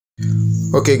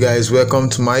Okay guys, welcome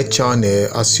to my channel.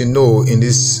 As you know, in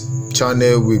this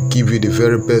channel we give you the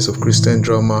very best of Christian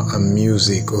drama and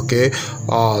music. Okay,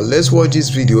 let's watch this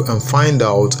video and find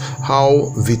out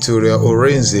how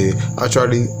Victoriaorenze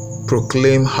actually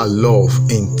proclaimed her love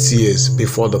in tears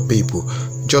before the people.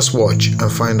 Just watch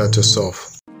and find out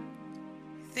yourself.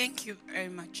 Thank you very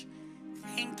much.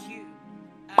 Thank you.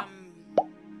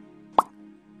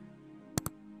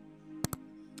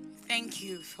 Thank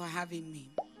you for having me.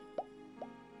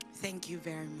 Thank you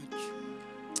very much.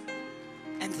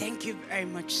 And thank you very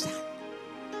much, sir.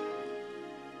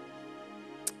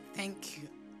 Thank you.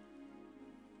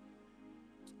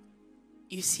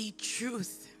 You see,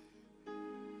 truth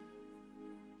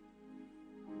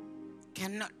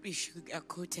cannot be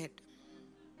sugar-coated.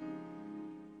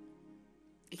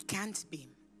 It can't be.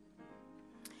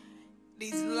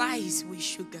 These lies we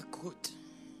sugarcoat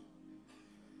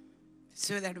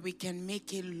so that we can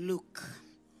make it look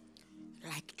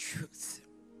like truth.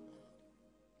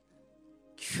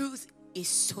 Truth is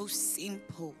so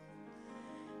simple,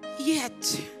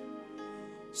 yet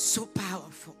so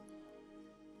powerful.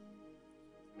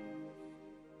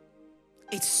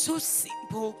 It's so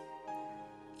simple,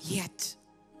 yet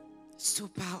so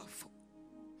powerful.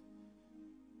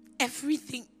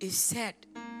 Everything is said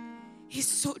is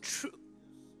so true.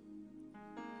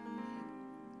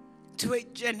 To a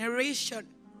generation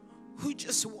who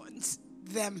just wants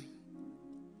them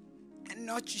and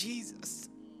not Jesus.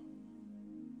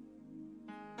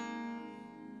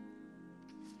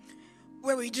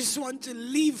 Where we just want to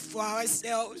live for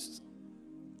ourselves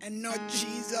and not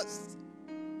Jesus.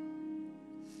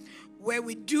 Where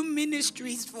we do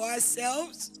ministries for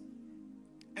ourselves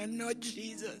and not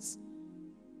Jesus.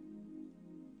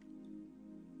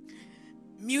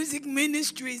 Music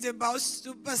ministry is about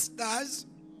superstars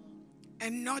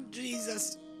and not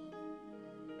Jesus.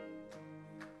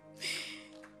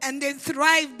 And they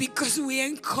thrive because we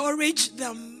encourage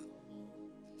them.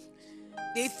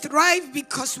 They thrive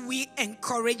because we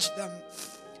encourage them.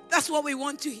 That's what we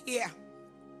want to hear.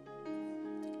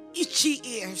 Itchy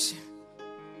ears.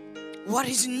 What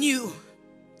is new?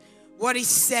 What is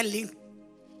selling?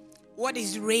 What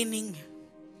is reigning?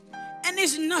 And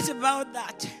it's not about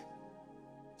that.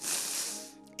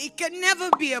 It can never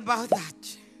be about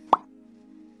that.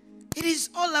 It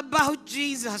is all about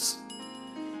Jesus.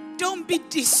 Don't be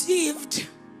deceived.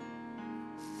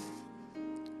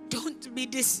 Don't be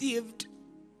deceived.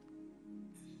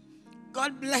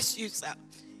 God bless you, sir.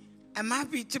 I'm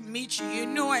happy to meet you. You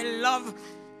know I love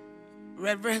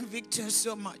Reverend Victor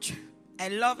so much. I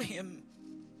love him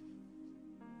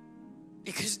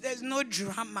because there's no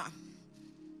drama,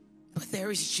 but there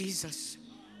is Jesus.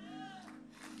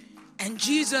 And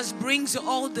Jesus brings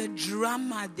all the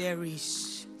drama there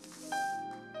is.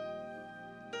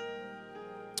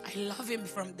 I love him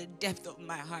from the depth of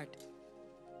my heart.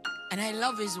 And I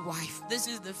love his wife. This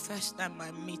is the first time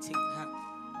I'm meeting her.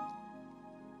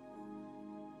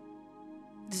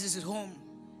 This is home.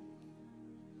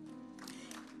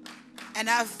 And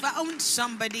I found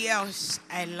somebody else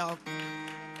I love.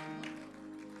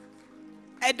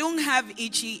 I don't have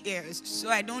itchy ears, so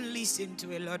I don't listen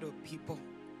to a lot of people.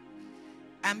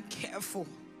 I'm careful.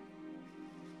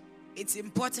 It's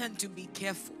important to be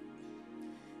careful.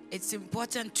 It's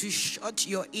important to shut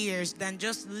your ears than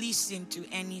just listen to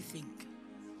anything.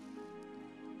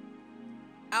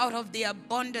 Out of the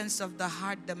abundance of the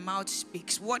heart, the mouth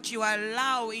speaks. What you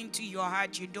allow into your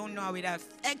heart, you don't know how it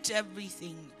affects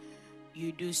everything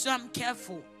you do. So I'm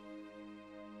careful.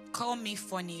 Call me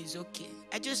funny, it's okay.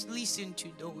 I just listen to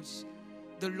those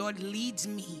the Lord leads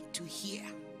me to hear.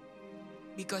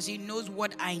 Because he knows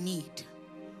what I need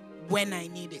when I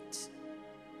need it.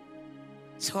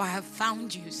 So I have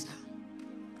found you, sir.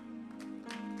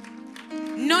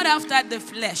 Not after the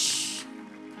flesh.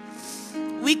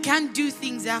 We can't do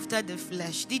things after the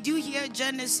flesh. Did you hear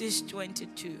Genesis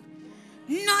 22?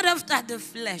 Not after the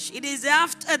flesh. It is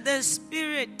after the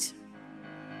spirit.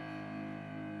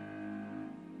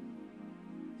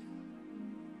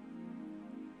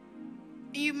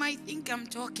 You might think I'm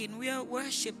talking. We are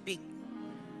worshiping.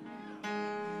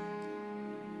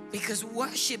 Because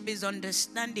worship is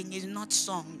understanding, is not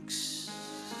songs.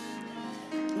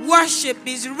 Worship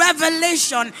is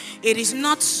revelation, it is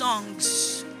not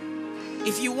songs.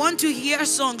 If you want to hear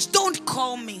songs, don't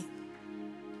call me.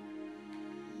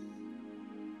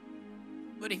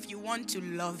 But if you want to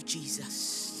love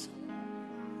Jesus,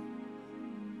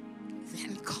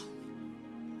 then call.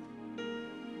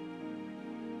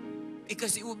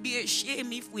 Because it would be a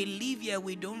shame if we leave here,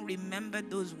 we don't remember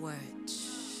those words.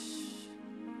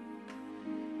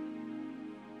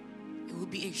 It would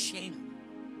be a shame.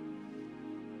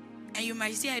 And you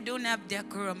might say, I don't have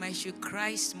decorum, I should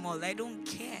cry small. I don't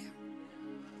care.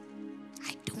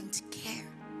 I don't care.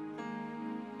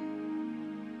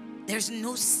 There's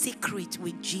no secret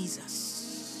with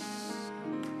Jesus.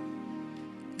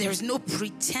 There's no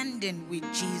pretending with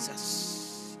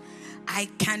Jesus. I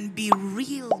can be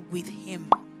real with him.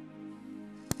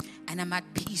 And I'm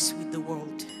at peace with the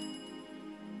world.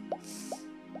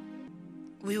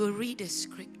 We will read a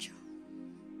scripture.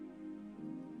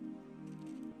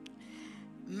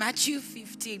 Matthew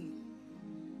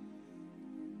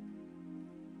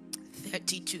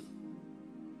 15:32.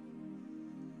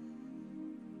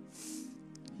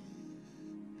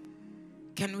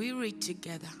 Can we read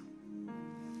together?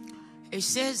 It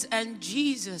says, and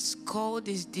Jesus called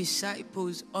his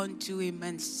disciples unto him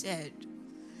and said,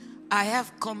 I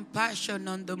have compassion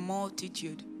on the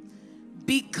multitude,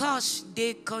 because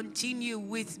they continue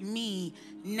with me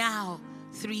now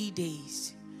 3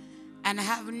 days, and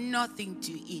have nothing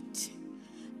to eat.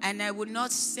 And I will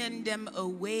not send them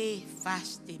away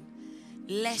fasting,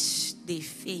 lest they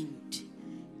faint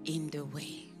in the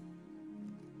way.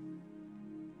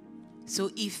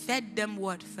 So he fed them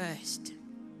what first?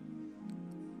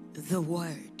 The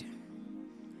word.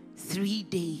 3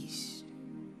 days.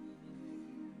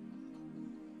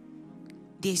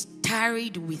 They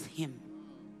tarried with him.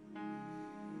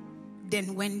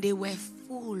 Then when they were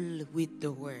full with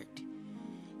the word,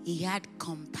 he had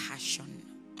compassion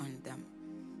on them.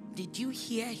 Did you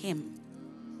hear him?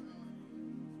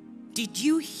 Did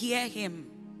you hear him?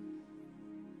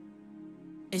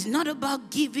 It's not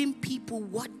about giving people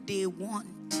what they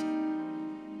want.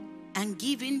 And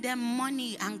giving them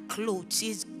money and clothes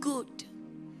is good.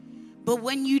 But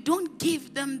when you don't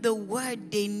give them the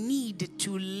word they need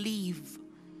to live,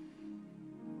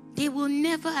 they will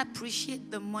never appreciate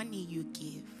the money you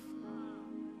give.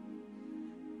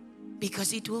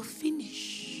 Because it will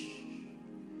finish.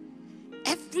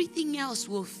 Everything else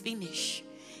will finish.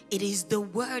 It is the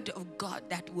word of God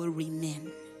that will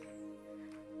remain.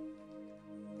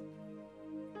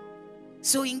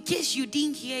 So in case you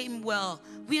didn't hear him well,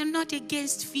 we are not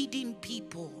against feeding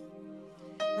people.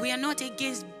 We are not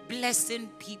against blessing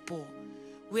people.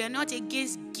 We are not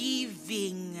against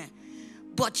giving.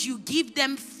 But you give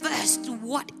them first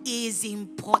what is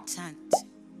important.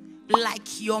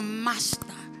 Like your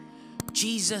master,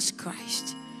 Jesus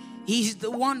Christ. He's the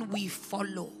one we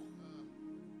follow.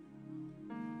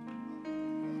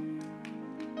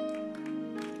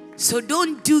 So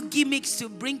don't do gimmicks to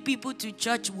bring people to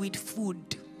church with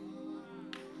food.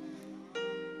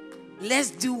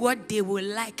 Let's do what they will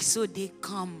like so they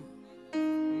come.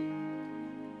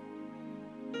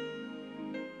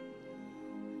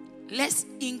 Let's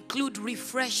include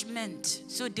refreshment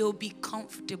so they'll be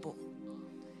comfortable.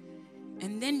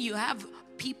 And then you have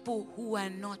people who are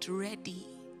not ready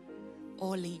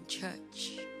all in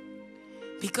church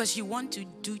because you want to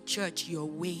do church your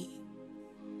way.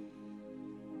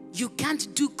 You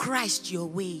can't do Christ your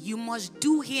way. You must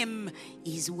do him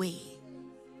his way.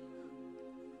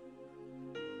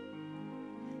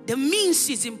 The means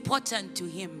is important to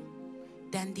him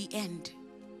than the end.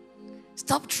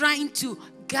 Stop trying to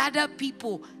gather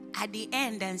people at the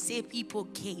end and say people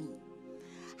came.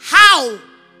 How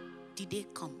did they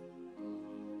come?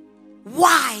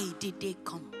 Why did they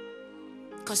come?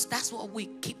 Because that's what we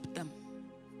keep them.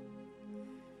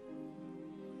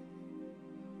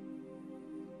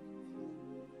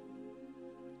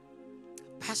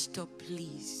 Pastor,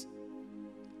 please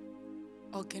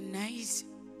organize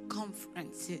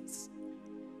conferences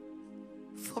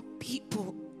for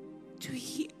people to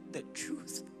hear the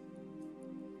truth.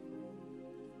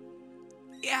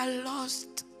 They are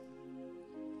lost.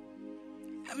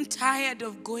 I'm tired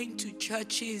of going to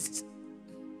churches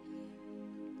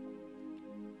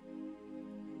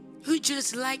who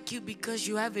just like you because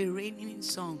you have a raining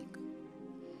song.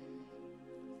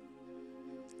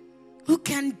 Who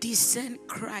can discern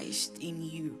Christ in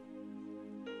you?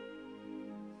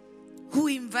 Who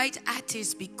invite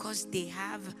artists because they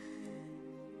have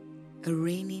a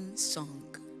raining song,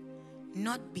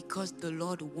 not because the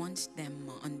Lord wants them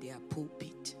on their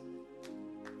pulpit.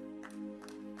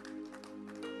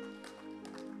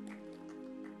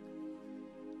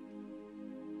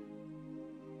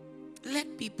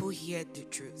 Let people hear the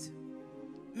truth.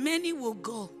 Many will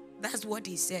go. That's what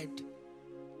he said.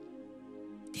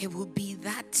 There will be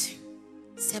that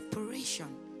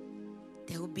separation.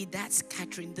 There will be that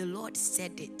scattering. The Lord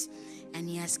said it, and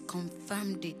he has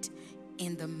confirmed it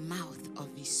in the mouth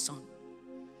of his son.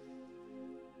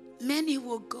 Many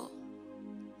will go,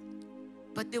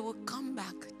 but they will come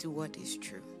back to what is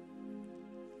true.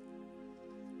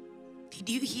 Did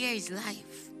you hear his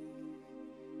life?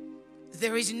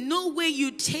 there is no way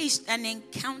you taste and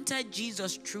encounter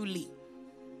Jesus truly.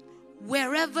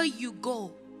 Wherever you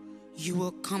go, you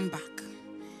will come back.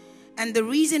 And the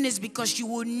reason is because you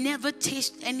will never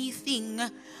taste anything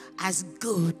as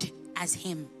good as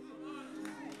him.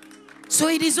 So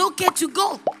it is okay to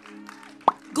go.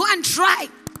 Go and try.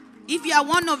 If you are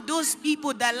one of those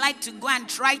people that like to go and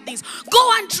try things,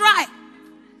 go and try.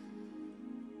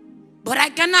 But I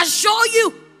can assure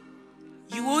you,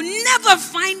 you will never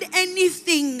find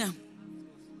anything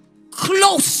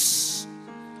close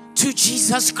to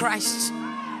Jesus Christ.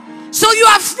 So you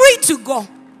are free to go.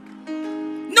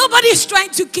 Nobody is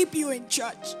trying to keep you in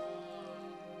church.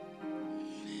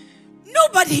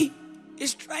 Nobody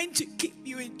is trying to keep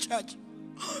you in church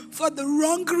for the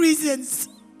wrong reasons.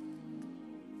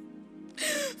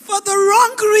 For the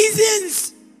wrong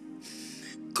reasons.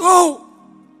 Go.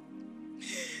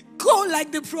 Go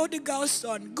like the prodigal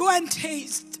son. Go and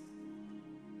taste.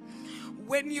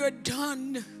 When you're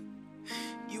done,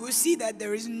 you will see that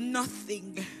there is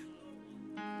nothing.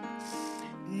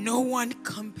 No one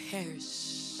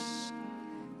compares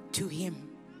to him.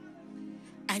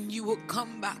 And you will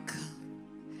come back.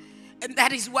 And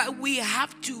that is why we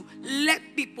have to let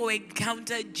people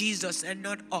encounter Jesus and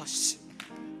not us.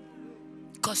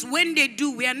 Because when they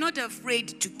do, we are not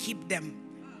afraid to keep them.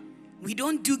 We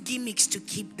don't do gimmicks to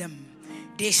keep them.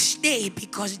 They stay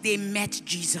because they met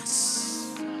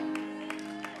Jesus.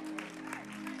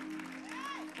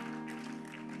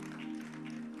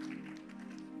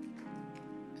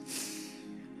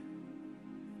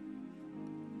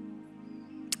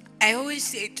 I always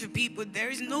say to people,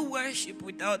 there is no worship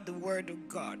without the word of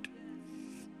God.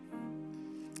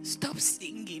 Stop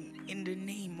singing in the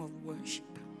name of worship.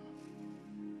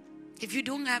 If you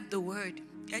don't have the word,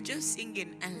 you're just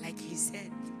singing, and like he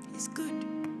said, it's good.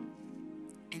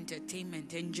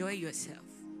 Entertainment, enjoy yourself.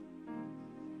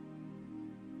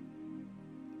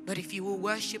 But if you will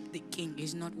worship the King,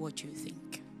 it's not what you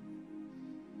think.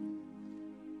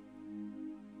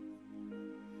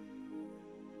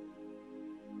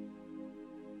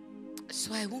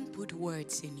 So I won't put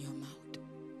words in your mouth.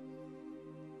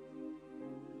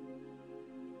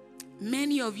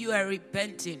 Many of you are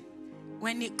repenting.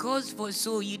 When it calls for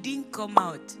soul, you didn't come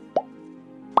out.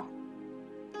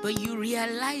 But you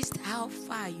realized how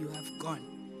far you have gone.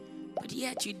 But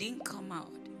yet you didn't come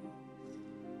out.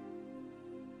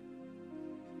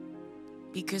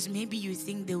 Because maybe you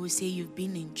think they will say you've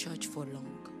been in church for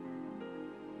long.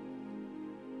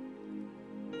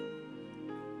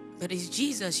 But it's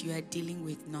Jesus you are dealing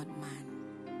with, not man.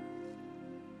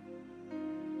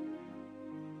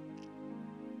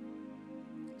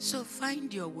 So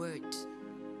find your words.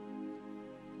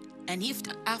 And if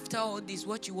after all this,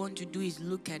 what you want to do is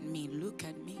look at me, look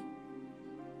at me.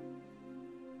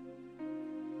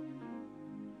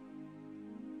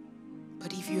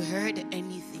 But if you heard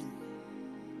anything,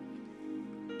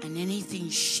 and anything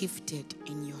shifted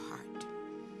in your heart,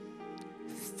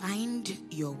 find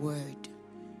your word,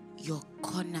 your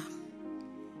corner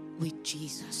with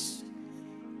Jesus,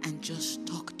 and just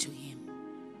talk to him.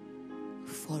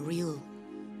 For real.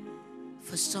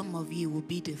 For some of you, it will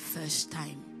be the first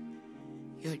time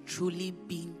you're truly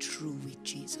being true with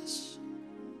Jesus.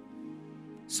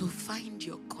 So find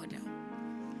your corner.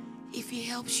 If it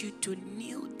helps you to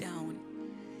kneel down,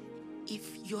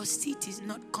 if your seat is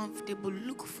not comfortable,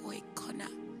 look for a corner.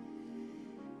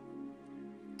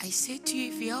 I say to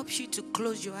you, if it helps you to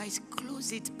close your eyes,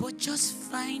 close it. But just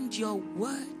find your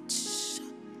words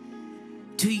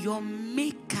to your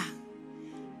Maker.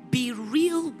 Be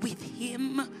real with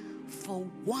him for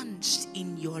once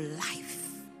in your life.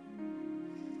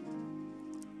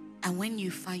 And when you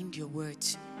find your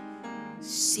words,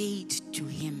 say it to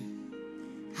him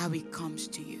how it comes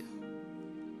to you.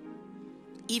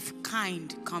 If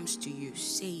kind comes to you,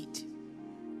 say it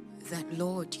that,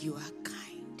 Lord, you are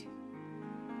kind.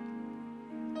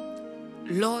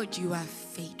 Lord, you are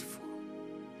faithful.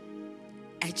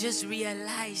 I just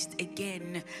realized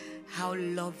again how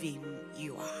loving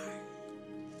you are.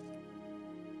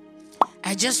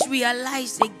 I just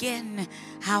realized again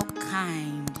how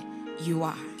kind you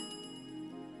are.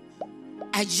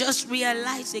 I just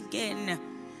realized again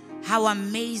how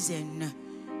amazing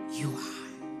you are.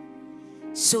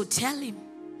 So tell him.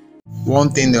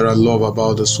 One thing that I love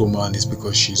about this woman is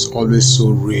because she's always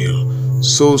so real.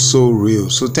 So real.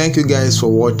 So thank you guys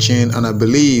for watching, and I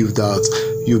believe that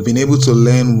you've been able to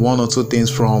learn one or two things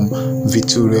from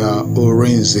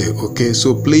Victoriaorenze. Okay,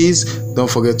 so please don't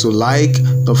forget to like,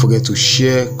 don't forget to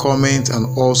share, comment, and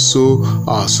also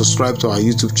subscribe to our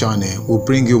YouTube channel. We'll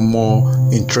bring you more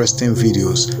interesting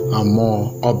videos and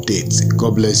more updates.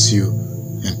 God bless you,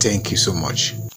 and thank you so much.